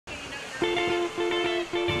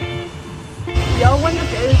Yo, when the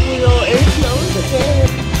Ferris wheel is closed,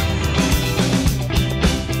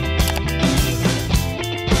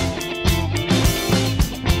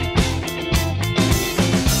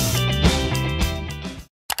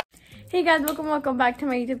 Hey guys, welcome back to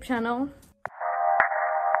my YouTube channel.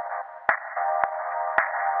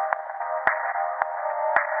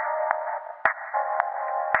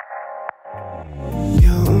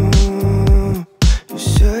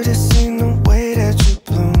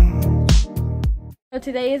 So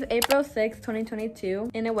today is April 6th,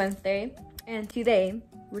 2022, and a Wednesday, and today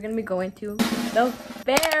we're gonna be going to the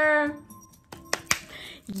fair.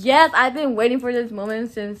 Yes, I've been waiting for this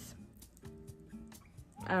moment since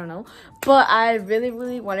I don't know, but I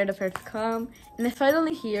really wanted the fair to come, and it's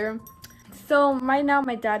finally here. So right now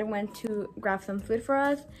my dad went to grab some food for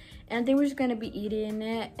us, and I think we're just gonna be eating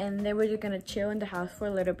it, and then we're just gonna chill in the house for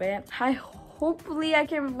a little bit. Hopefully I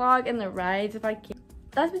can vlog in the rides if I can.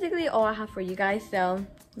 That's basically all I have for you guys. So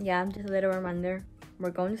yeah, just a little reminder, we're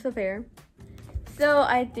going to the fair. So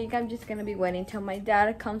I think I'm just gonna be waiting till my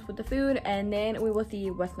dad comes with the food, and then we will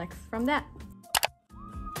see what's next from that.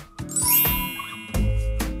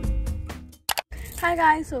 Hi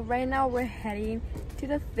guys, so right now we're heading to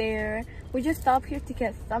the fair. We just stopped here to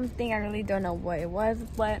get something. I really don't know what it was,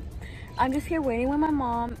 but I'm just here waiting with my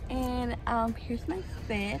mom, and here's my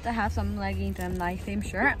fit. I have some leggings and a nice same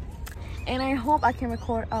shirt, and I hope I can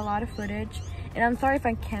record a lot of footage. And I'm sorry if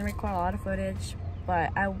I can't record a lot of footage,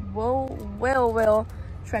 but I will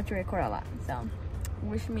try to record a lot. So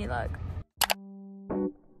wish me luck.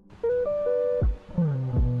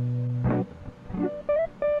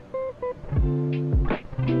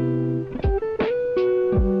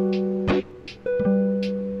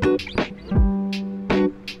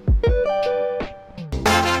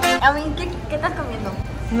 ¿Qué estás comiendo?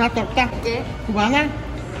 Una torta. ¿Qué? ¿Cubana?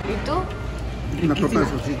 ¿Y tú? Una torta de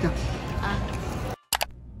salchicha. Ah.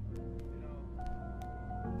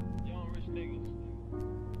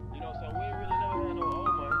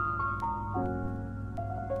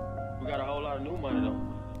 We got a whole lot of new money though.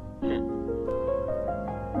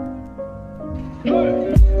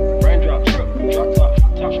 Raindrop, drop top,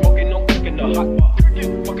 top smoking, no cooking the hot pot.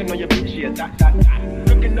 Fucking on your bitch, yeah, that.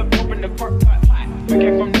 Cooking up dope in the park pot. We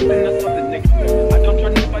came from nothing to something, nigga. I don't try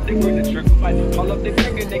nobody, grip the trigger. All up they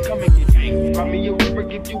finger, they come and get gang. Brought me a river,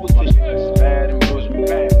 give you a fish. Bad and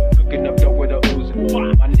bad. Cooking up dope with a Uzi.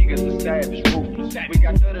 My niggas are savage, ruthless. We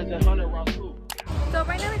got 30s and 100 rounds too. So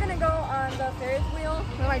right now we're gonna go on the Ferris wheel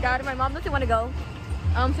with my dad and my mom doesn't want to go.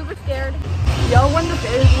 I'm super scared. Yo, when the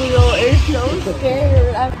Ferris wheel is so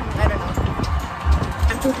scared. I don't know.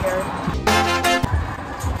 I'm too scared.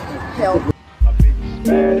 Help.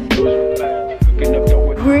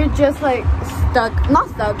 We're just like stuck, not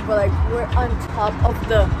stuck, but like we're on top of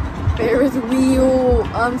the Ferris wheel.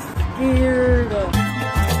 I'm scared.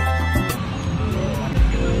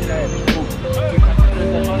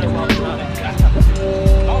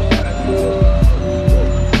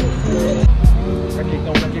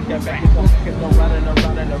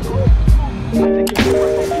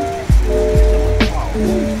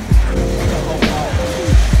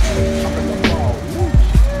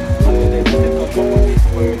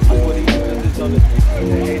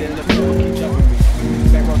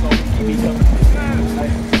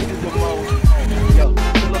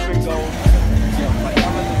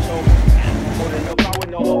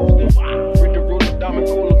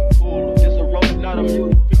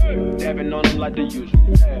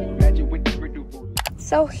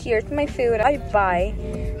 So here's my food. I buy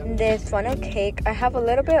this funnel cake. I have a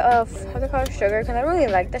little bit of, how do you call it, sugar, because I really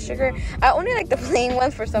like the sugar. I only like the plain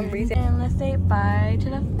one for some reason. And let's say bye to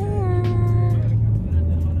the fair.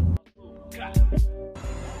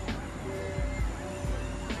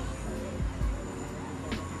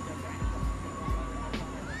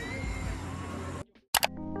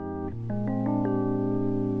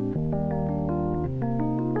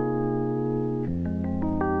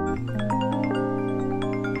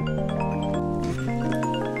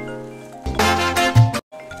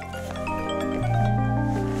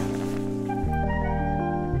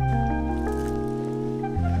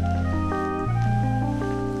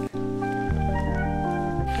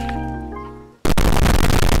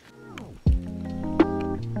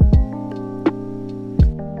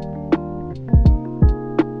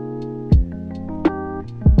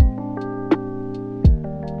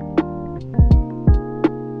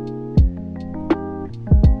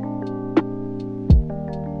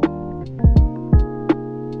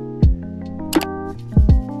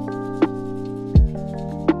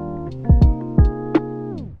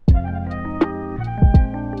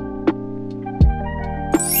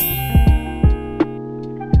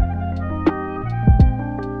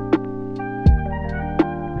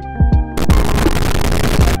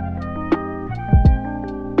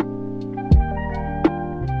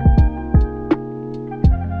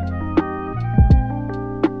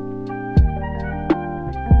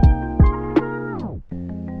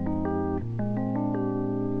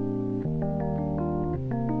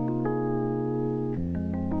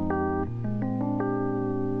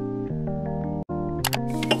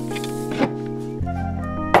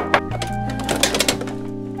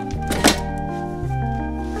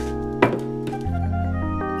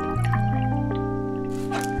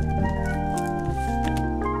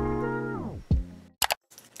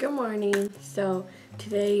 So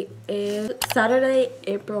today is Saturday,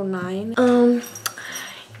 April 9.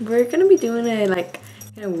 We're gonna be doing a kind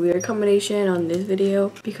of weird combination on this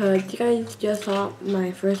video because you guys just saw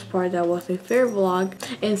my first part that was a fair vlog,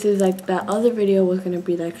 and since like that other video was gonna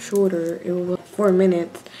be like shorter, it was 4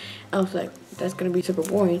 minutes, I was like, that's gonna be super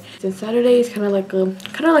boring. Since Saturday is kind of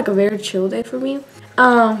like a very chill day for me.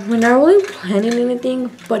 We're not really planning anything,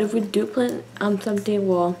 but if we do plan on something,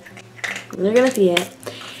 well, you're gonna see it.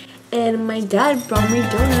 And my dad brought me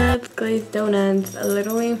donuts, glazed donuts,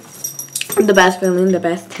 literally the best feeling, the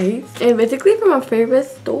best taste, and basically from my favorite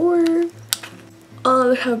store. Oh,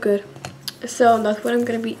 look how good. So that's what I'm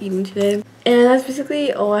gonna be eating today, and that's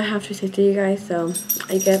basically all I have to say to you guys. So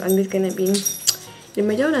I guess I'm just gonna be eating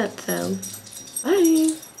my donuts. So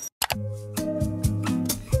bye.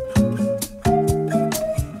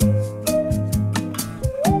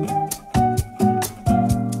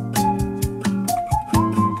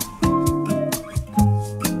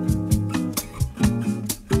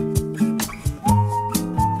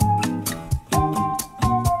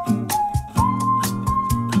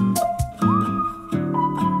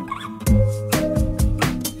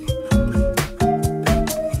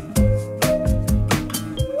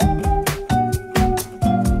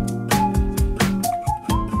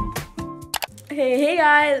 Hey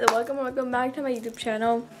guys, welcome back to my YouTube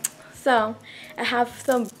channel. So I have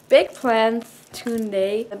some big plans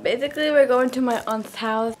today. Basically, we're going to my aunt's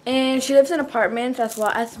house, and she lives in apartments as well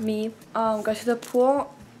as me. Go to the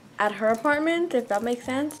pool at her apartment, if that makes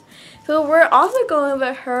sense. So we're also going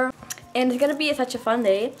with her, and it's gonna be such a fun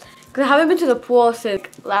day because I haven't been to the pool since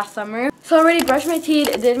last summer. So I already brushed my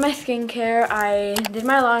teeth, did my skincare, I did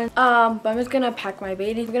my lunch. But I'm just gonna pack my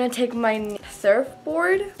baby. I'm gonna take my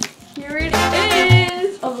surfboard. Here it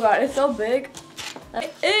is. Oh my god, it's so big.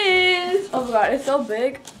 It is. Oh my god, it's so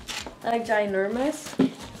big. Like ginormous.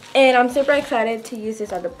 And I'm super excited to use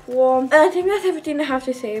this at the pool. And I think that's everything I have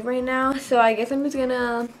to say right now. So I guess I'm just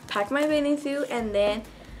gonna pack my bathing suit, and then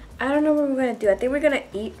I don't know what we're gonna do. I think we're gonna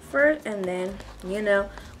eat first, and then, you know,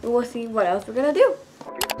 we will see what else we're gonna do.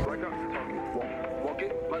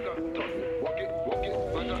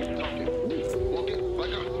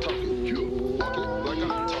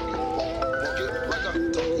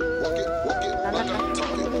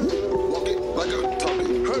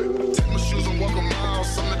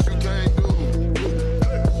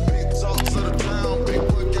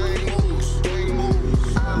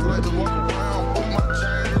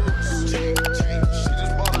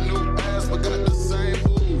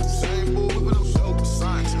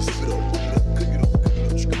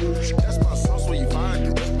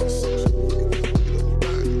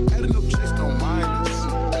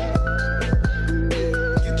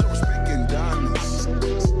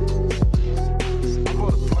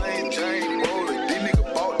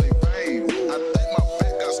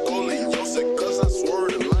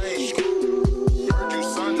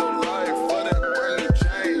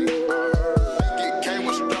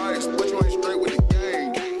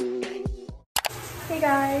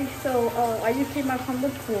 Guys, so I just came back from the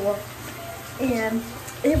pool, and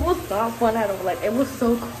it was not fun at all. Like, it was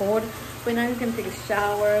so cold, but now I'm just gonna take a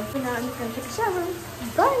shower.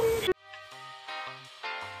 Bye.